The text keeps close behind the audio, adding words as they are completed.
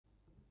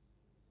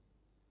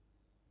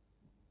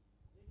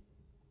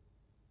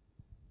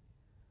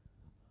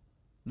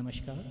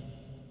नमस्कार।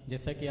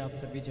 जैसा कि आप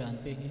सभी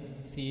जानते हैं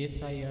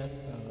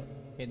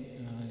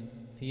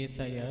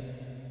CSIR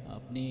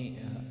अपने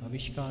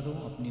आविष्कारों,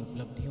 अपनी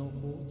उपलब्धियों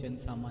को जन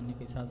सामान्य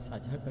के साथ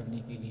साझा करने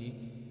के लिए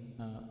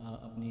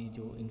अपनी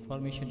जो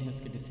इन्फॉर्मेशन है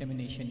उसके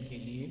डिसेमिनेशन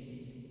के लिए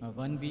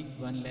 1 वीक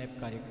 1 लैब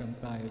कार्यक्रम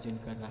का आयोजन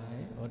कर रहा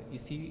है। और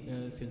इसी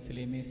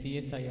सिलसिले में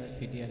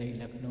CSIR-CDRI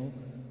लखनऊ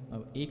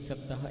एक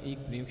सप्ताह एक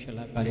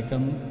प्रयोगशाला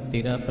कार्यक्रम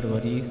 13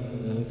 फरवरी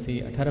से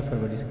 18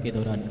 फरवरी के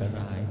दौरान कर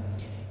रहा है।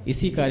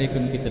 इसी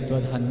कार्यक्रम के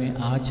तत्वाधान में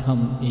आज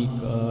हम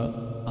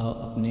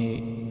अपने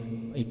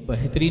एक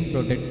बेहतरीन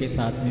प्रोडक्ट के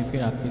साथ में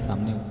फिर आपके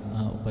सामने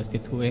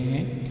उपस्थित हुए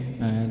हैं,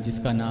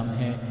 जिसका नाम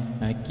है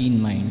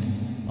कीन माइंड।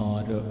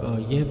 और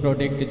यह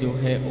प्रोडक्ट जो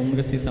है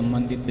उम्र से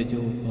संबंधित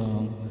जो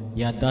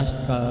याददाश्त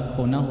का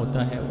खोना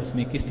होता है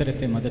उसमें किस तरह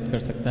से मदद कर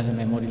सकता है,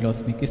 मेमोरी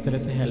लॉस में किस तरह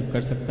से हेल्प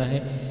कर सकता है,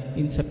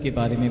 इन सब के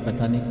बारे में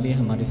बताने के लिए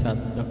हमारे साथ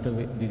डॉक्टर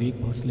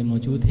विवेक भोसले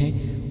मौजूद हैं।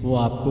 वो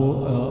आपको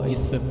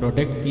इस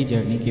प्रोडक्ट की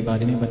जर्नी के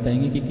बारे में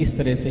बताएंगे कि किस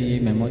तरह से ये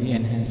मेमोरी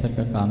एनहेंसर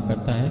का काम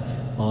करता है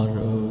और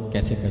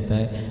कैसे करता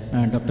है।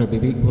 Doctor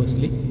Vivek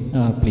Bhosle,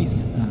 please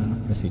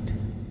proceed.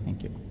 Thank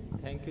you.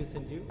 Thank you,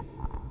 Sanjeev.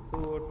 So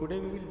today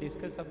we will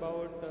discuss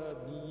about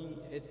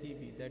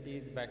BESEB, that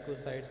is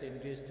bacosides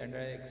enriched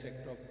standardized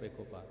extract of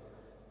bacopa.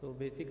 So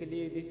basically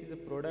this is a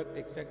product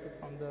extracted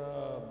from the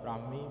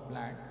Brahmi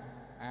plant,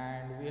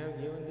 and we have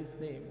given this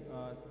name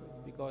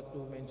because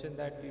to mention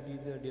that it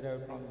is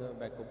derived from the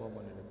bacopa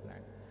monera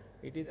plant.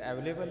 It is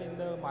available in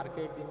the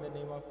market in the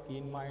name of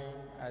Keen Mind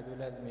as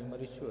well as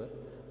Memory Sure.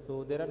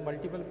 So there are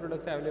multiple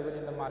products available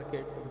in the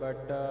market,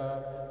 but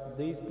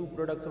these two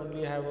products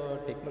only have a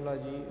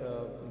technology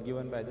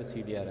given by the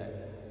CDRI.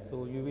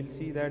 So you will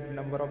see that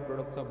number of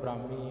products of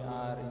Brahmi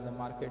are in the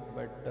market,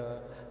 but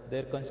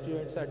their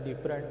constituents are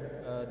different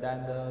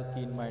than the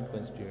Keen Mind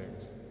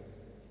constituents.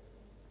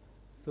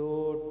 So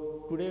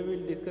today we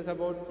will discuss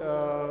about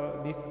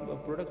these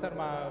products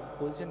are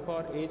positioned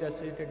for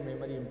age-associated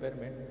memory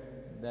impairment.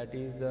 That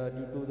is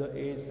due to the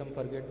age some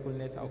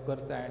forgetfulness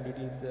occurs, and it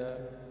is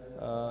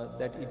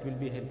that it will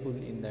be helpful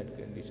in that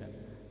condition.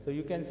 So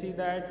you can see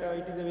that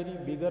it is a very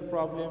bigger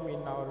problem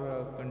in our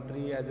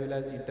country as well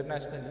as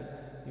internationally.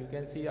 You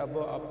can see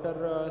after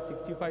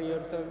 65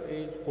 years of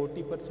age,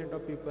 40%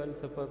 of people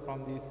suffer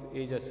from this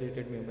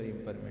age-associated memory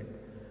impairment.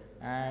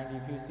 And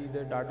if you see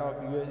the data of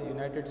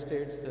United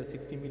States,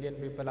 60 million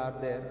people are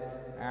there,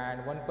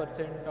 and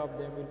 1% of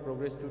them will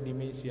progress to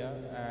dementia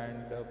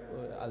and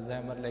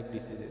Alzheimer-like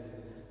diseases.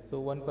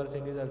 So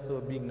 1% is also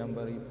a big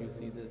number if you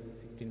see the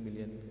 16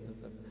 million.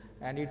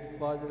 And it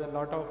causes a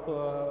lot of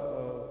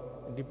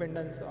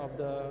dependence of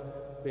the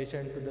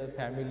patient to the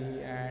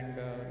family, and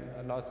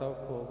a loss of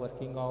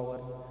working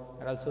hours,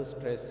 and also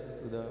stress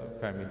to the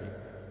family.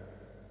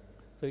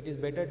 So it is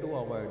better to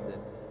avoid that.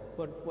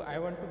 But I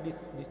want to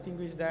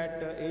distinguish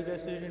that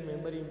age-associated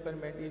memory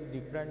impairment is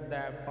different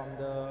from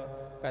the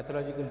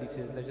pathological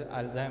diseases such as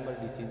Alzheimer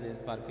diseases,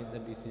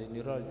 Parkinson disease,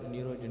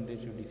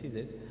 neurodegenerative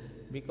diseases,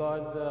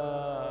 because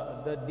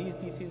these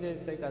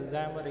diseases like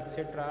Alzheimer,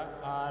 etc.,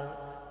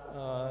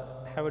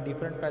 have a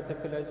different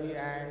pathology,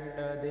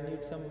 and they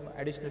need some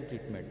additional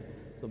treatment.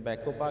 So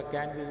bacopa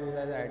can be used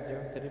as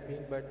adjunct therapy,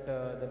 but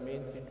the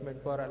main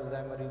treatment for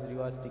Alzheimer is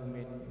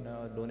rivastigmine,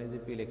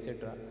 donazepam,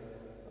 etc.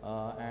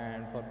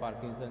 And for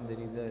Parkinson there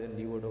is a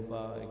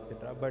levodopa,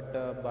 etc. But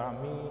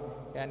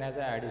Brahmi can as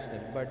an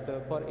additional. But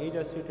for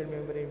age-associated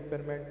memory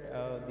impairment,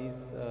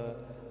 these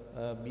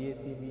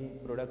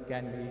BESEB product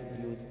can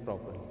be used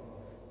properly.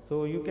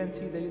 So you can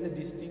see there is a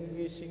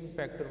distinguishing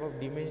factor of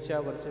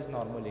dementia versus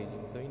normal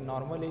aging. So in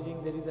normal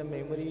aging there is a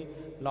memory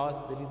loss,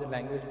 there is a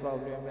language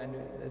problem, and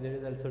there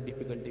is also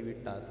difficulty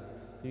with tasks.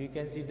 So you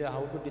can see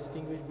how to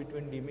distinguish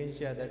between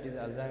dementia, that is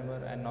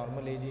Alzheimer, and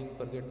normal aging,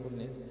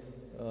 forgetfulness.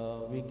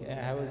 We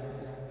have a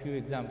few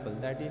examples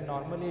that in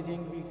normal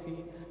aging we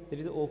see there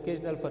is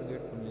occasional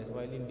forgetfulness,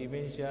 while in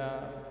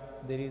dementia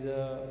there is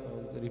a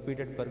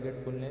repeated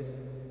forgetfulness.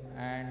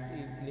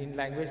 And in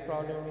language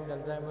problem in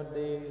Alzheimer,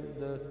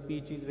 the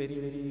speech is very,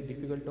 very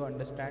difficult to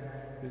understand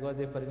because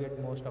they forget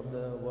most of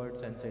the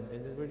words and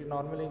sentences. But in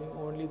normal aging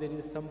only there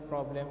is some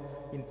problem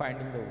in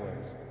finding the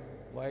words.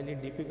 While in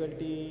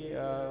difficulty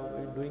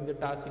doing the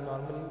task in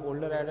normally,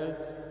 older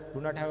adults do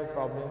not have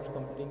problems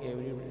completing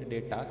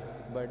everyday task,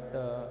 but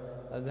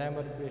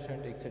Alzheimer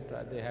patient,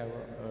 etc.,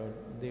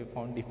 they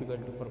found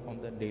difficult to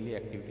perform the daily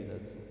activities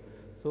also.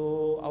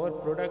 So our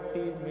product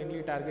is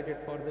mainly targeted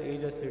for the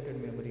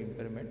age-associated memory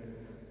impairment,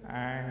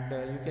 and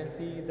you can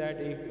see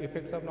that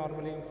effects of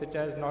normal aging such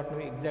as not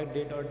knowing exact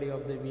date or day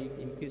of the week,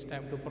 increased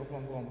time to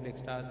perform complex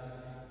tasks,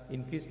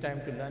 increased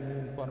time to learn new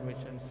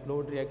information,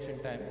 slowed reaction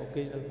time,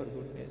 occasional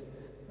forgetfulness.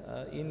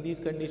 In these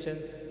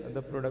conditions,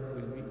 the product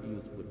will be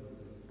useful.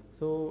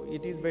 So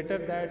it is better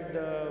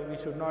that we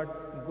should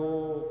not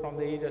go from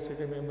the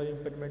age-associated memory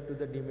impairment to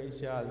the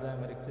dementia,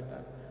 Alzheimer,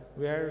 etc.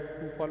 We have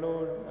to follow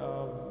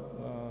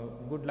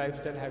good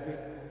lifestyle habit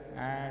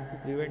and to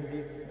prevent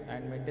this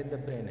and maintain the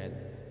brain health.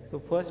 So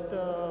first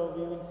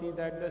we will see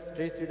that the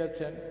stress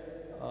reduction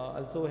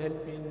also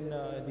help in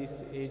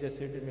this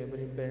age-associated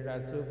memory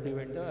impairment, also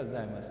prevent the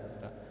Alzheimer's,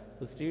 etc.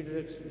 So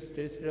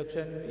stress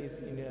reduction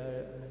is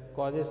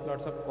causes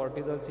lots of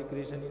cortisol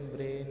secretion in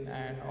brain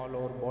and all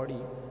over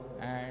body,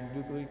 and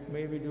due to it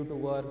may be due to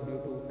work, due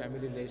to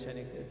family relation,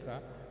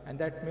 etc. And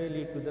that may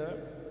lead to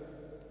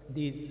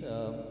these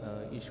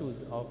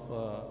issues of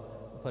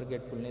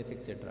forgetfulness,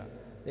 etc.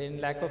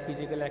 Then lack of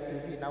physical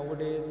activity.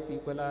 Nowadays,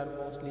 people are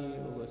mostly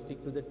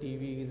stick to the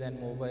TVs and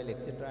mobile,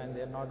 etc., and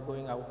they are not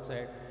going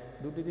outside.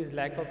 Due to this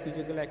lack of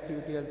physical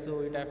activity, also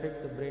it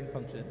affects the brain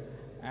function,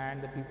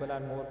 and the people are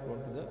more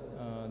prone to the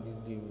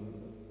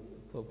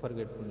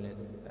forgetfulness,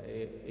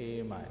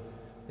 AMI.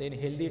 Then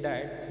healthy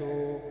diet.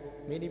 So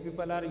many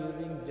people are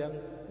using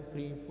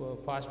junk-free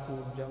fast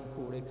food, junk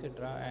food,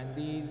 etc. And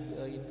these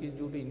increase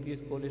due to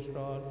increased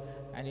cholesterol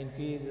and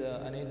increase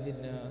unhealthy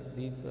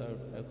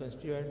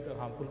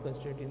harmful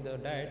constituent in the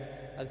diet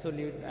also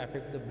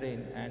affect the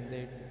brain, and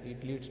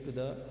it leads to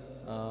these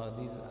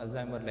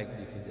Alzheimer-like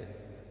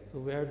diseases. So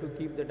we have to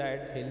keep the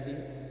diet healthy.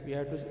 We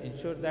have to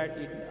ensure that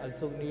it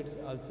also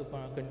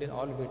contain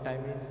all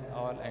vitamins,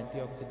 all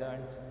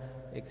antioxidants,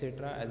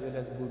 etc., as well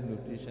as good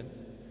nutrition.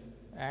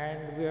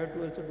 And we have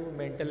to also do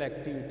mental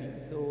activity.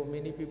 So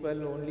many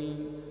people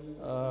only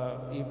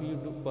if you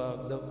do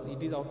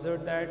it is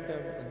observed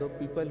that the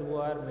people who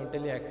are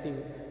mentally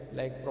active,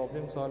 like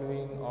problem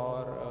solving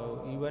or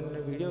even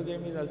video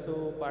game, is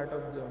also part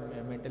of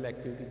the mental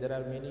activity. There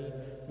are many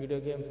video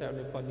games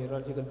for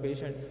neurological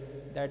patients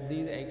that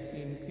these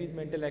increased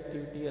mental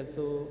activity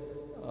also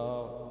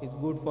is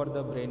good for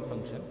the brain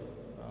function,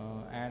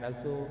 and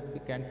also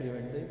it can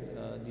prevent these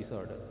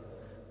disorders.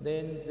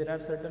 Then there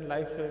are certain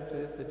lifestyle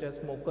choices such as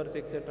smokers,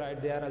 etc.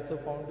 They are also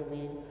found to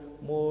be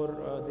more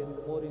there is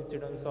more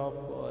incidence of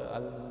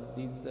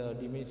these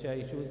dementia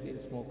issues in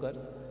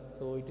smokers.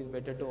 So it is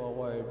better to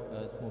avoid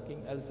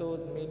smoking. Also,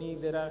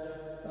 there are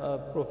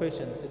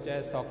professions such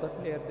as soccer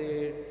player.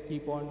 They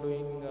keep on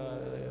doing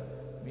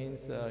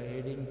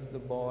heading the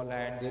ball,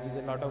 and there is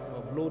a lot of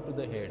blow to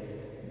the head.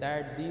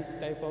 That these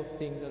type of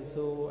things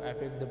also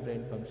affect the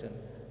brain function.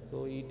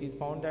 So it is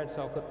found that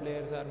soccer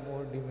players are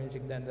more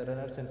dementic than the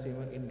runners and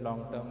swimmers in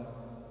long-term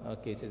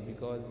cases,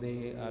 because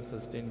they are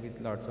sustained with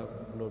lots of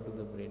blow to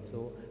the brain.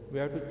 So we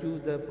have to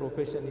choose the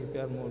profession if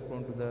you are more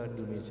prone to the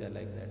dementia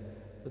like that.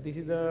 So this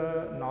is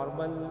the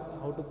normal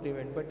how to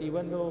prevent. But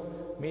even though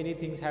many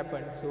things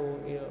happen, so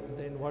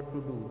then what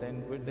to do?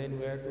 Then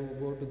we have to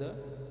go to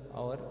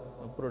our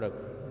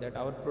product. That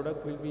our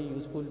product will be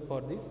useful for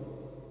this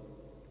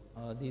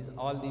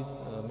all these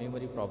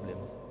memory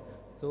problems.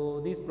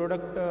 So this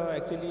product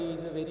actually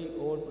is a very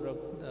old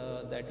product.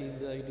 That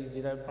is, it is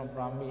derived from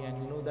Brahmi,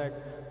 and you know that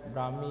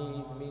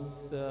Brahmi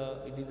means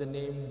it is a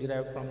name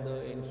derived from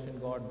the ancient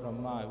god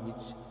Brahma,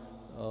 which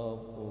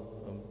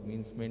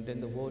means maintain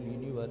the whole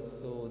universe.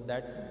 So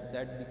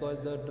that because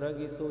the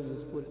drug is so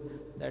useful,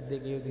 that they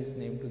gave this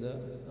name to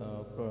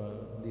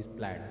this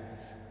plant.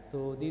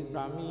 So this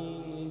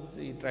Brahmi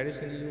is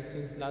traditionally used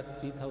since last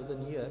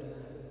 3,000 years,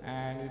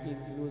 and it is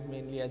used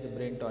mainly as a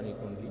brain tonic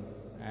only.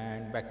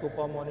 And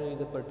Bacopa monnieri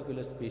is a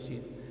particular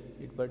species.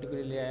 It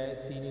particularly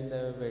is seen in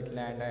the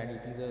wetland, and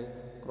it is a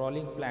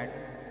crawling plant,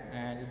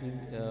 and it is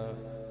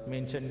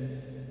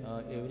mentioned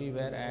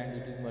everywhere, and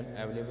it is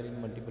available in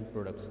multiple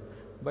products.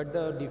 But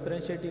the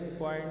differentiating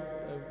point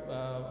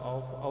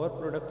of our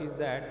product is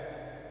that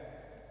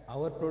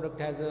our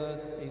product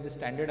is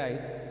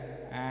standardized,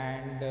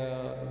 and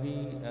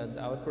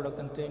our product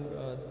contains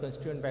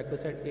constituent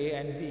bacoside A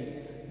and B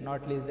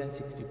not less than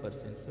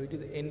 60%. So it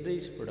is an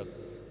enriched product.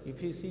 If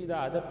you see the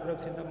other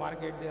products in the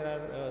market, there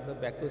are the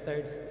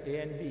bacosides A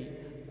and B,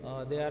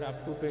 they are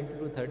up to 20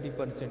 to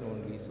 30%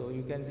 only. So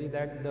you can see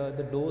that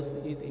the dose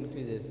is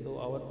increases. So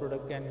our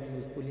product can be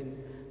useful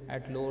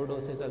at lower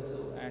doses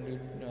also, and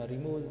it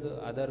removes the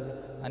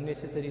other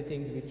unnecessary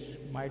things which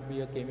might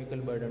be a chemical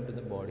burden to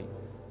the body.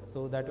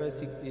 So that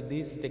was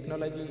this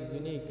technology is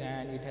unique,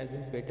 and it has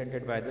been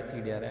patented by the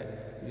CDRI,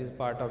 which is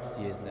part of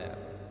CSIR.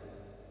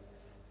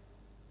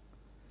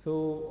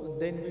 So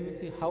then we will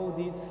see how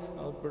this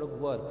product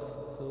works.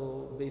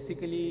 So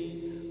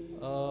basically,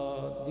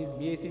 this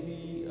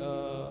BACB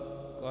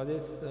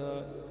causes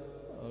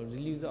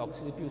relieves the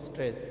oxidative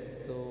stress.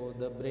 So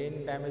the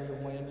brain damage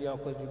mainly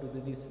occurs due to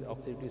this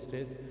oxidative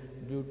stress,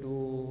 due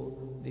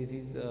to this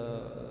is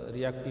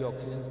reactive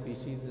oxygen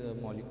species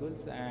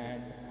molecules,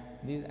 and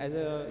this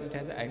it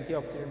has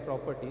antioxidant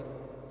properties.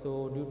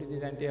 So due to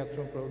this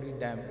antioxidant property,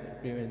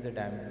 prevents the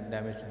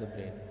damage to the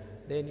brain.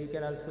 Then you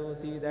can also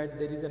see that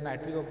there is a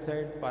nitric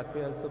oxide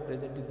pathway also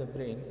present in the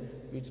brain,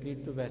 which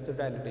leads to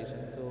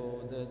vasodilation.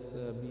 So this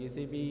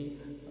BACB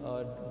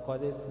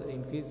causes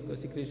increased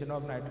secretion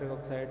of nitric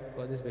oxide,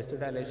 causes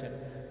vasodilation,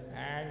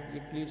 and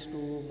it leads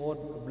to more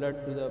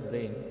blood to the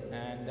brain,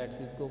 and that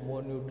leads to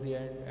more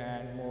nutrient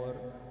and more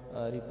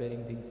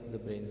repairing things to the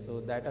brain. So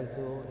that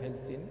also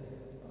helps in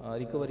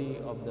recovery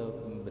of the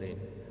brain.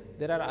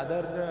 There are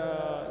other,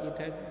 it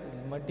has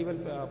multiple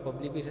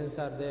publications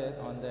are there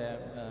on the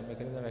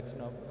mechanism of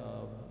action of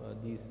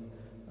these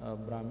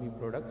Brahmi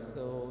products.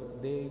 So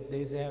they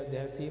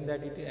have seen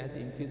that it has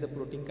increased the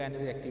protein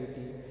kinase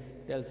activity.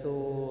 It also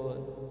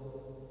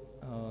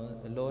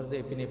lowers the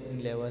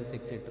epinephrine levels,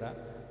 etc.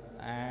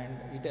 And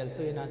it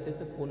also enhances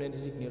the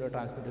cholinergic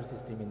neurotransmitter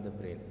system in the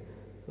brain.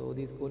 So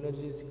this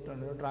cholinergic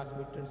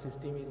neurotransmitter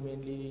system is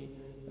mainly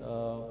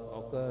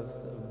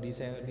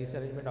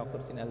disarrangement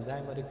occurs in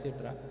Alzheimer,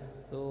 etc.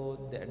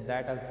 So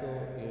that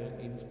also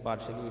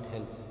partially it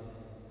helps.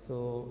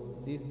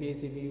 So this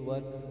BACV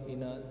works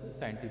in a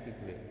scientific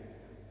way.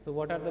 So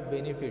what are the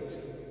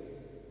benefits?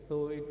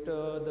 So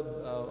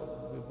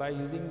by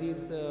using this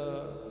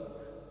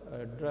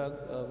drug,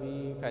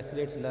 we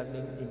facilitates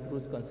learning,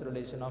 improves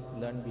consolidation of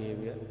learned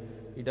behavior.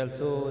 It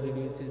also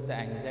reduces the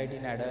anxiety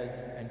in adults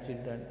and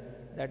children.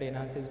 That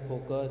enhances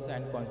focus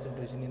and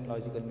concentration in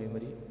logical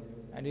memory.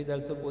 And it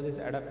also poses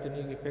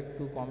adaptogenic effect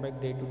to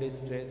combat day-to-day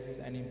stress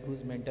and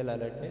improves mental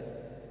alertness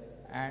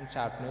and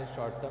sharpness,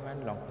 short-term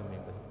and long-term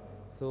memory.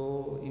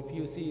 So if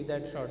you see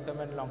that short-term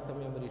and long-term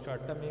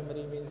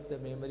memory means the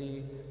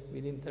memory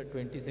within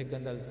 20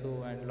 seconds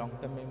also, and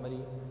long-term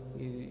memory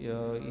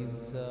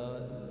is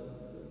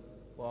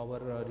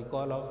our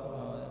recall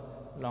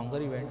of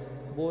longer events.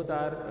 Both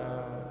are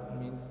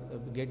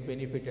get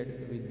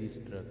benefited with this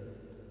drug.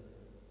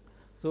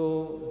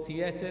 So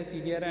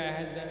CSIR-CDRI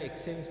has done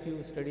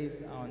extensive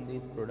studies on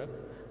this product,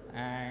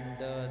 and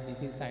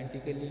this is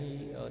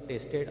scientifically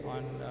tested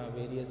on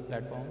various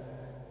platforms.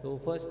 So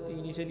first,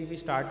 initially we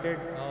started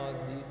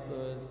these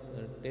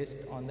tests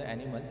on the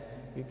animals.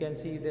 You can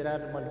see there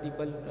are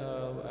multiple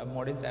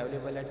models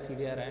available at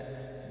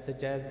CDRI,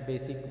 such as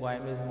basic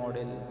YMS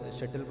model,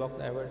 shuttle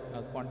box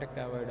contact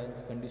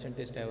avoidance, condition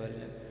test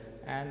aversion.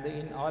 And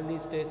in all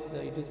these tests,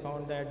 it is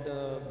found that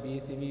the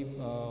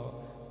BACV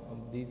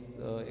this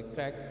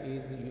extract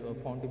is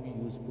found to be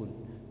useful.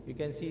 You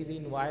can see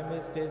in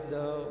YMS test,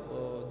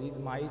 these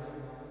mice,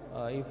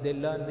 if they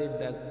learn, they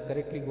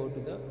correctly go to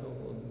the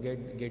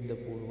get the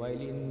food. While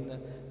in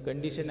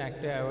condition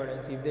active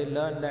avoidance, if they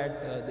learn that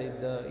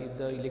if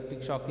the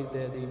electric shock is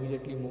there, they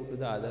immediately move to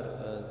the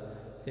other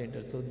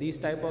center. So this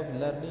type of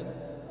learning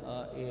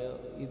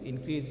is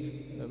increased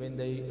when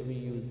we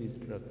use this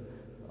drug.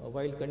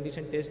 While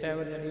condition test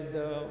aversion, if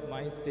the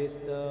mice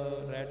test,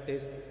 the rat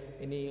test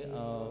any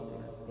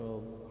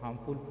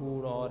harmful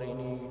food or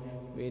any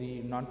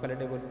very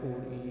non-palatable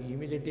food, he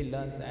immediately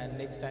learns and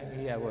next time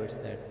he avoids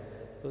that.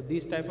 So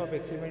this type of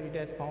experiment, it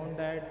has found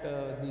that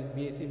this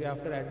BACV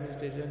after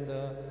administration,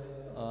 the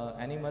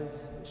animals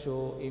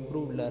show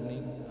improved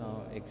learning,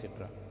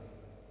 etc.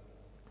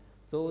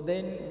 So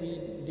then we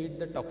did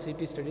the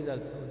toxicity studies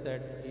also,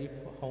 that if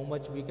how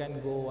much we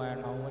can go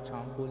and how much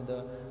harmful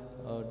the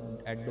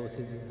at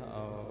doses is,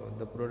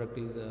 the product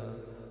is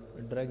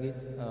drug is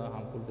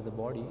harmful to the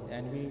body.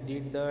 And we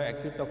did the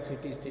acute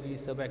toxicity study,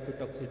 subacute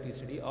toxicity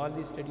study. All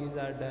these studies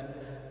are done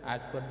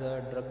as per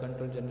the Drug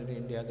Control General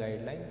India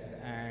guidelines,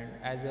 and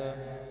as a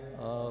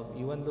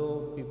even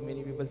though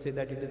many people say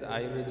that it is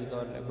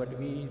Ayurvedic, but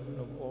we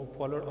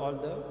followed all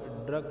the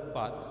drug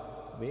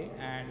pathway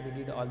and we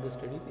did all the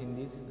studies in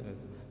this.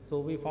 So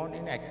we found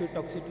in acute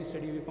toxicity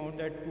study, we found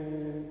that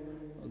 2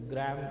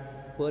 gram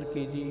per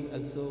kg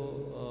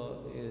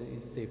also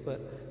is safer.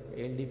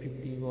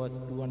 LD50 was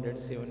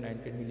 207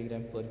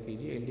 milligram per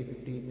kg.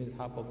 LD50 means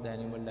half of the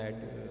animal diet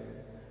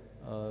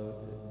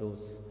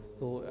dose.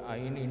 So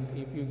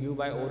if you give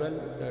by oral,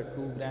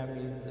 2 gram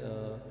is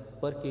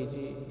per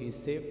kg is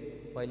safe,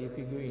 while if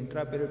you give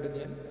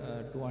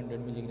intraperitoneal,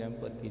 200 milligram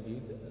per kg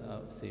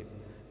is safe.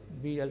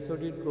 We also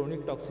did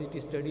chronic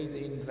toxicity studies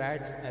in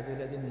rats as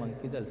well as in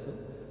monkeys also.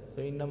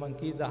 So in the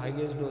monkeys, the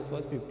highest dose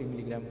was 50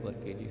 milligram per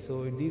kg.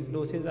 So these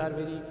doses are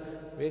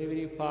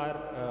very far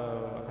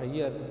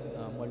higher,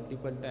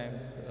 multiple times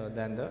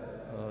than the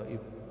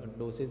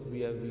doses we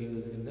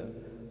use in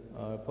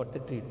the for the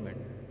treatment.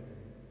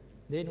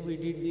 Then we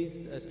did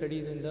these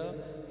studies in the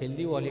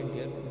healthy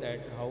volunteer, that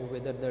how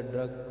whether the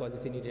drug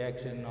causes any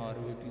reaction or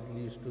it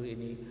leads to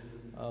any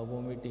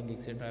vomiting,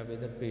 etc.,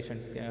 whether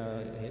patients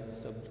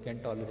can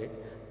tolerate.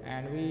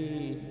 And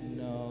we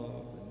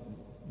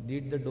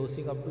did the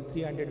dosing up to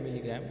 300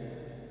 milligram,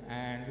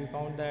 and we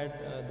found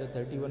that the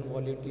 31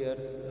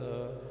 volunteers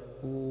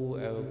who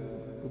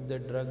took the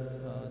drug,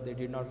 they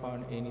did not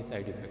find any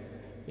side effect.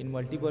 In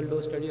multiple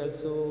dose study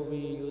also, we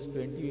used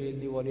 20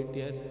 healthy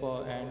volunteers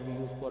and we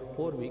used for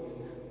 4 weeks,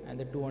 and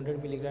the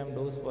 200 milligram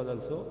dose was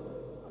also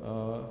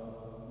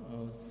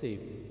safe.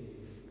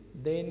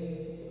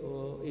 Then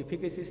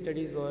efficacy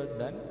studies were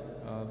done,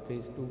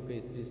 phase 2,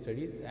 phase 3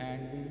 studies,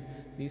 and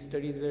these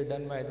studies were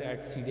done by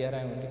at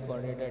CDRI only,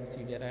 coordinated at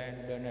CDRI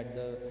and done at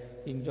the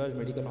King George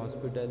Medical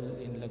Hospital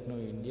in Lucknow,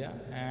 India.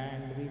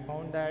 And we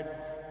found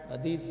that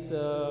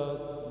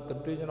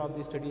conclusion of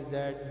the studies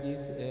that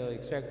this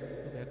extract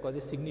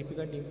causes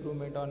significant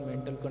improvement on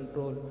mental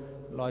control,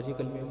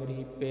 logical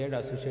memory, paired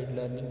associated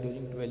learning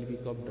during 12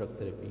 weeks of drug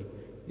therapy.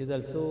 It is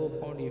also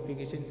found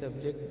efficacious in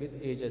subject with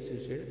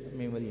age-associated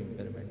memory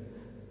impairment.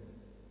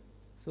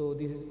 So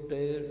this is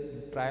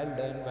trial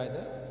done by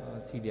the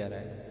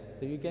CDRI.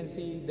 So you can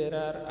see there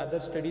are other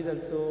studies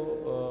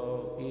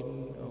also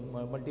in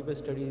multiple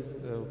studies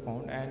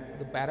found, and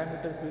the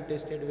parameters we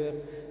tested were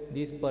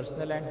these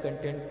personal and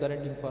content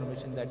current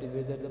information, that is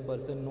whether the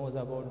person knows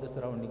about the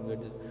surrounding,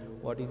 whether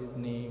what is his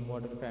name,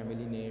 what is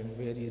family name,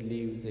 where he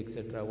lives,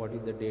 etc., what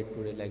is the date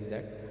today, like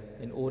that.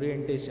 Then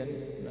orientation,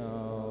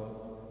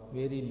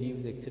 where he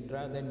lives,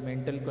 etc. Then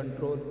mental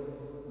control.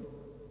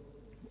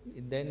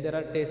 Then there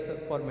are tests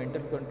for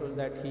mental control,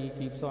 that he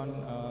keeps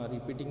on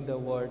repeating the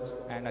words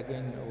and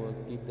again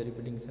keep the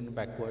repetition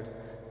backwards,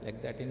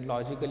 like that. In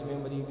logical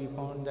memory, we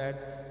found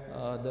that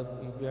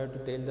if you have to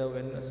tell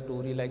a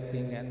story like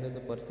thing, and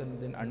the person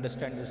then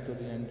understand the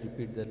story and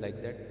repeat that,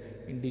 like that.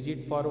 In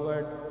digit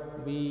forward,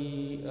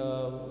 we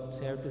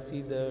have to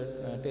see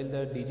tell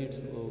the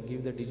digits,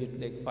 give the digit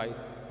like 5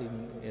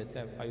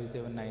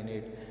 7 9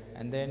 8,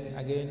 and then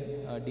again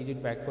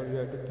digit backward, we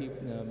have to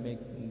keep make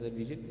the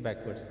digit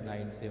backwards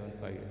 9 7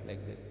 5,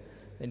 like this.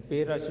 Then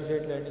pair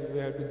associate learning, we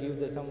have to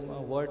give some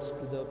words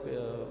to the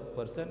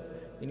person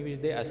in which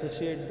they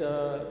associate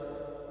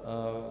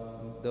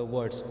the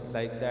words,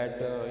 like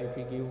that. If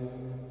we give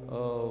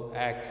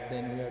axe,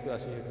 then we have to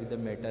associate with the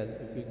metal.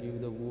 If we give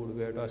the wood,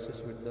 we have to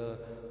associate with the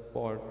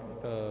pot,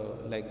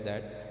 like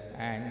that.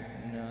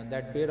 And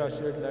that pair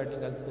associate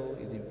learning also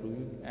is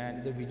improving.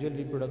 And the visual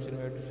reproduction,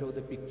 we have to show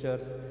the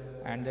pictures,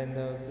 and then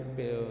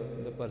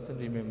the person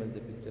remembers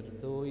the picture.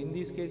 So in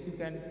this case, you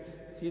can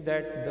see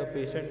that the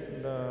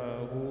patient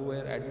who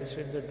were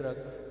administered the drug,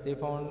 they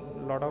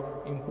found a lot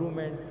of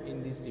improvement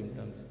in these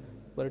symptoms,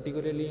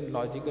 particularly in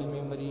logical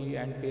memory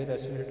and pair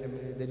associated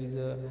memory. There is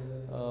the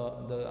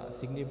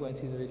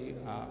significance is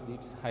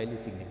it's highly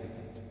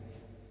significant.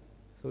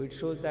 So it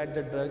shows that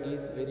the drug is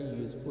very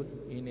useful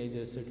in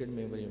age-associated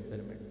memory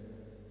impairment.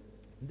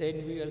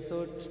 Then we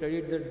also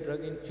studied the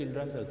drug in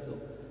children also.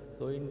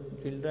 So in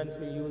children,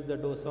 we use the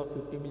dose of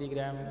 50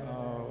 milligram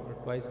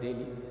twice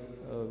daily,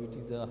 which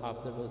is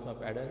half the dose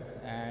of adults.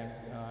 And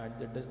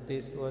the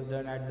test was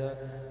done at the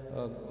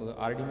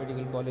RD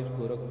Medical College,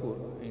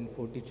 Gorakhpur, in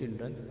 40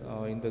 children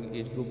in the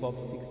age group of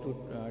 6 to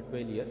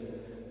 12 years.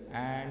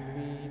 And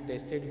we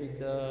tested with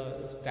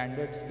the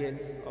standard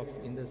scales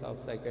in the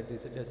psychiatry,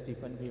 such as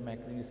Stephen B.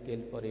 McCranie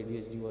scale for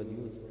ADHD was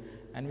used.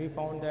 And we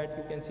found that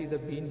you can see the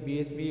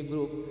BSB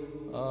group,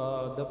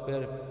 the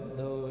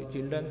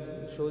children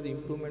shows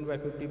improvement by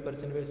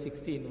 50% were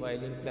 16,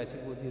 while in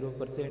placebo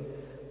 0%,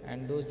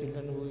 and those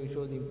children who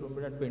shows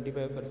improvement at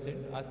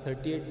 25% are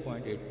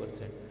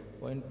 38.8%,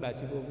 while in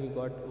placebo we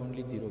got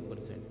only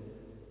 0%.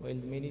 While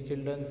many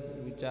children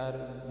which are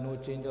no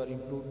change or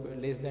improved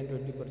less than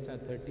 20% are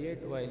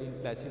 38, while in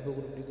placebo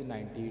group it is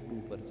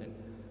 92%.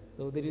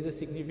 So there is a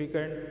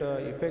significant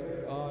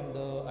effect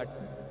on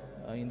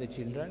in the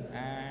children,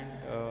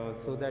 and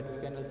so that we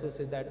can also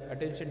say that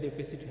attention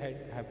deficit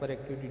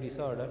hyperactivity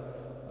disorder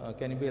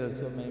can be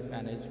also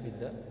managed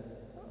with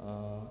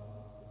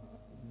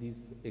this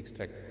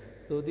extract.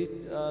 So this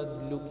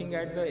looking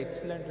at the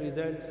excellent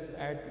results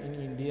in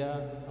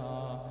India,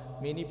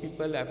 many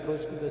people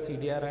approached to the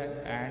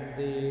CDRI and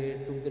they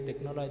took the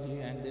technology,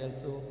 and they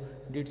also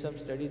did some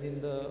studies in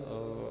the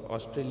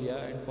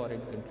Australia and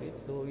foreign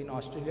countries. So in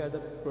Australia, the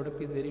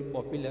product is very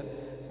popular,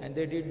 and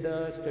they did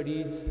the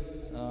studies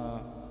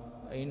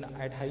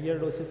at higher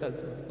doses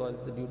also, because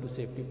due to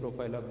safety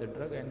profile of the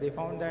drug, and they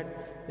found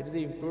that there is a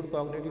improved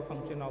cognitive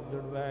function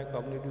observed by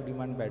cognitive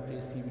demand battery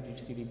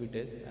CDB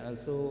test, and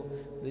also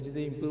there is a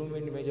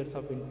improvement in measures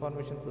of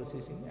information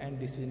processing and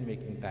decision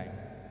making time.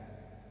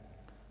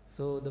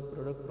 So the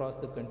product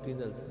crossed the countries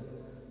also.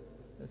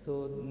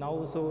 So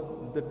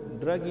the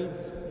drug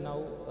is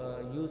now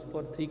used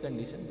for 3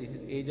 conditions. This is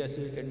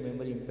age-associated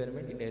memory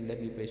impairment in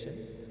elderly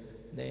patients,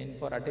 then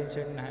for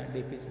attention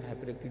deficit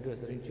hyperactivity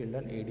disorder in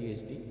children,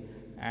 ADHD,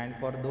 and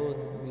for those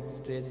with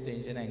stress,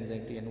 tension,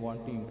 anxiety, and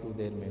want to improve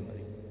their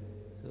memory.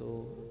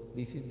 So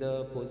this is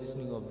the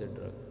positioning of the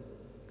drug.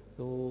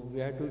 So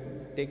we have to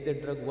take the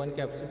drug 1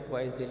 capsule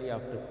twice daily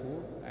after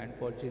food, and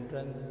for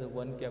children the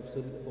 1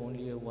 capsule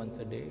only once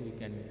a day we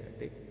can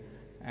take,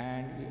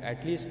 and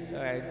at least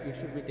it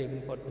should be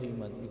taken for 3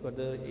 months, because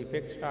the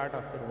effect start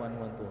after 1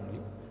 month only.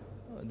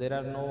 There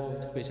are no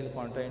special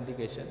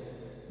contraindications,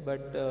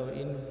 but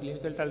in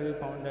clinical trial we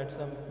found that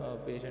some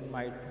patient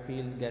might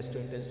feel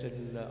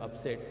gastrointestinal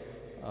upset,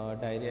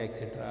 diarrhea,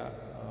 etc.,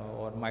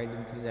 or mild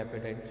increased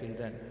appetite in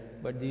children,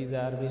 but these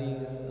are very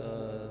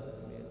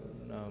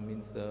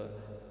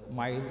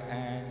mild,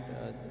 and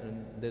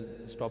the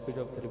stoppage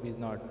of therapy is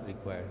not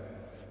required.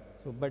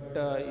 So, but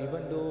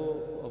even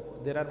though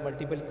there are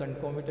multiple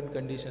concomitant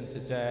conditions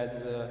such as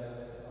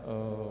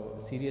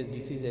serious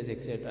diseases,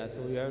 etc.,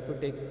 so you have to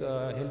take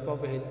help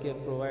of a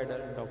healthcare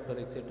provider, doctor,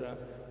 etc.,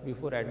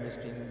 before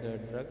administering the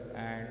drug,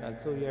 and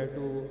also you have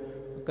to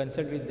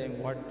consult with them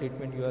what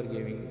treatment you are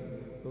giving.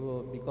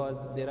 So, because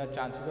there are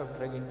chances of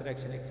drug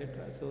interaction,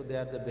 etc., so they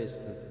are the best.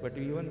 But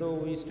even though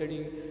we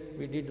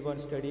did one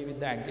study with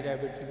the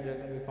anti-diabetic drug,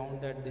 and we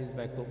found that this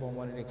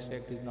bacopomarin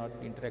extract is not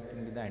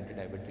interacting with the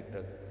anti-diabetic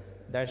drugs.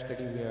 That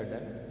study we have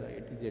done,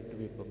 it is yet to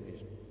be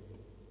published.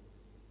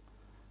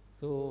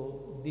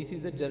 So this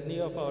is the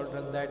journey of our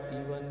drug, that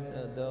even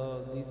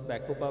this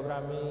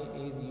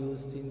bacopomarin is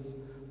used since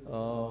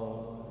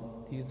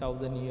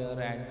 3,000 years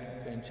and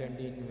mentioned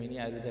in many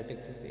Ayurveda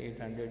texts is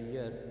 800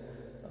 years.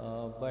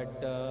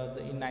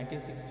 In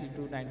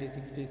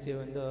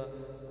 1962-1967 the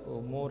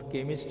more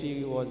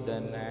chemistry was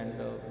done, and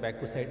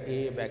bacoside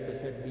A,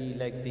 bacoside B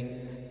like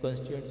thing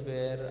constituents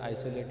were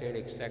isolated,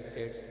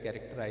 extracted,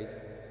 characterized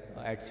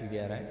at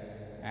CDRI.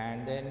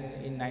 And then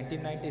in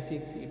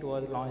 1996 it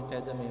was launched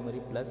as a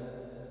Memory Plus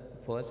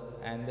first,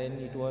 and then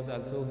it was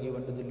also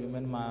given to the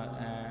Lumen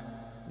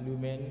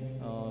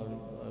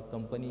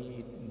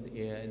company.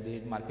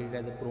 They marketed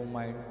as a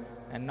bromide,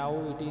 and now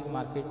it is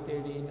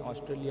marketed in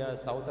Australia,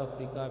 South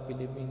Africa,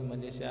 Philippines,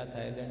 Malaysia,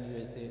 Thailand,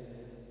 USA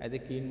as a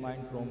keen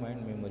mind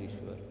bromide memory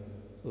sure.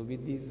 So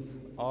with these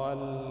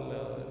all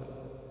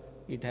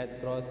it has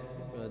crossed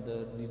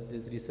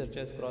this research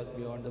has crossed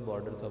beyond the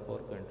borders of our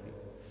country.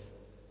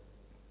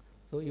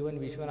 So even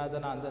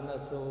Vishwanathan Anand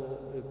also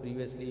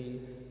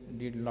previously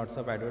did lots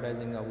of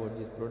advertising about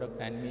this product,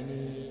 and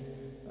many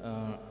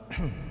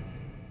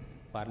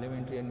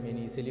parliamentary and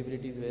many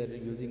celebrities were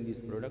using this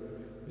product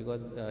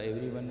because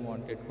everyone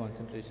wanted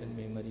concentration,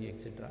 memory,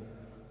 etc.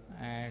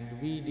 And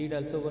we did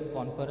also one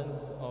conference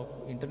of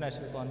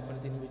international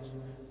conference in which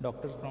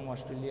doctors from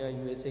Australia,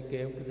 USA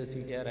came to the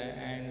CDRI,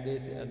 and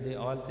they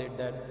all said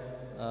that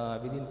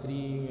within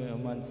 3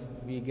 months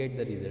we get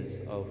the results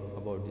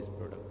about this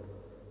product.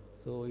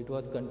 So it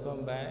was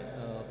confirmed by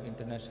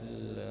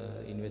international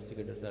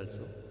investigators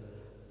also.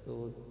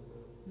 So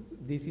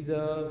this is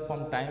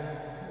from time,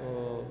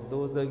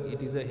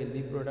 it is a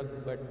healthy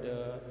product, but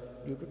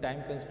due to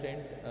time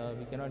constraint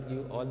we cannot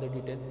give all the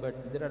details,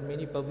 but there are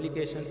many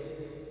publications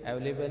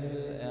available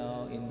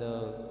in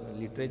the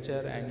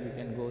literature, and you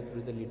can go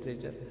through the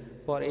literature.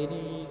 For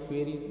any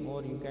queries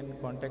more, you can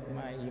contact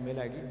my email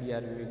ID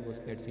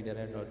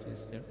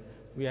drvivek@cdri.gov.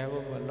 We have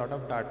a lot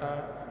of data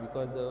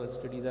because the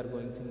studies are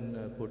going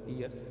in 40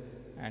 years,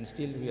 and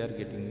still we are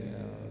getting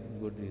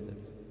good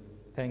results.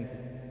 Thank you.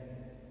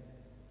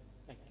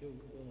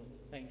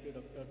 Thank you,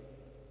 Doctor.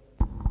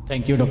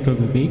 Thank you, Dr.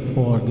 Vivek,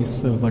 for this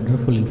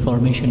wonderful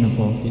information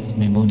about this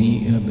memory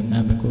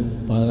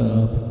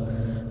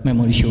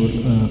sure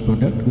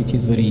product, which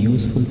is very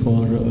useful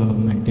for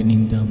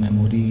maintaining the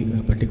memory,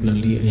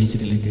 particularly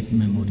age-related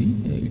memory,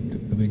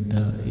 with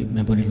the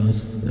memory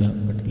loss,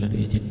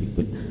 particularly aged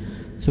people.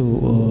 So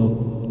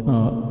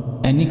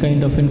any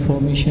kind of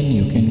information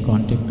you can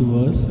contact to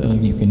us,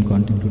 you can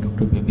contact to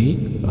Dr. Vivek.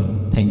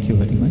 Thank you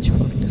very much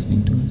for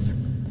listening to us.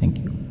 Thank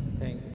you.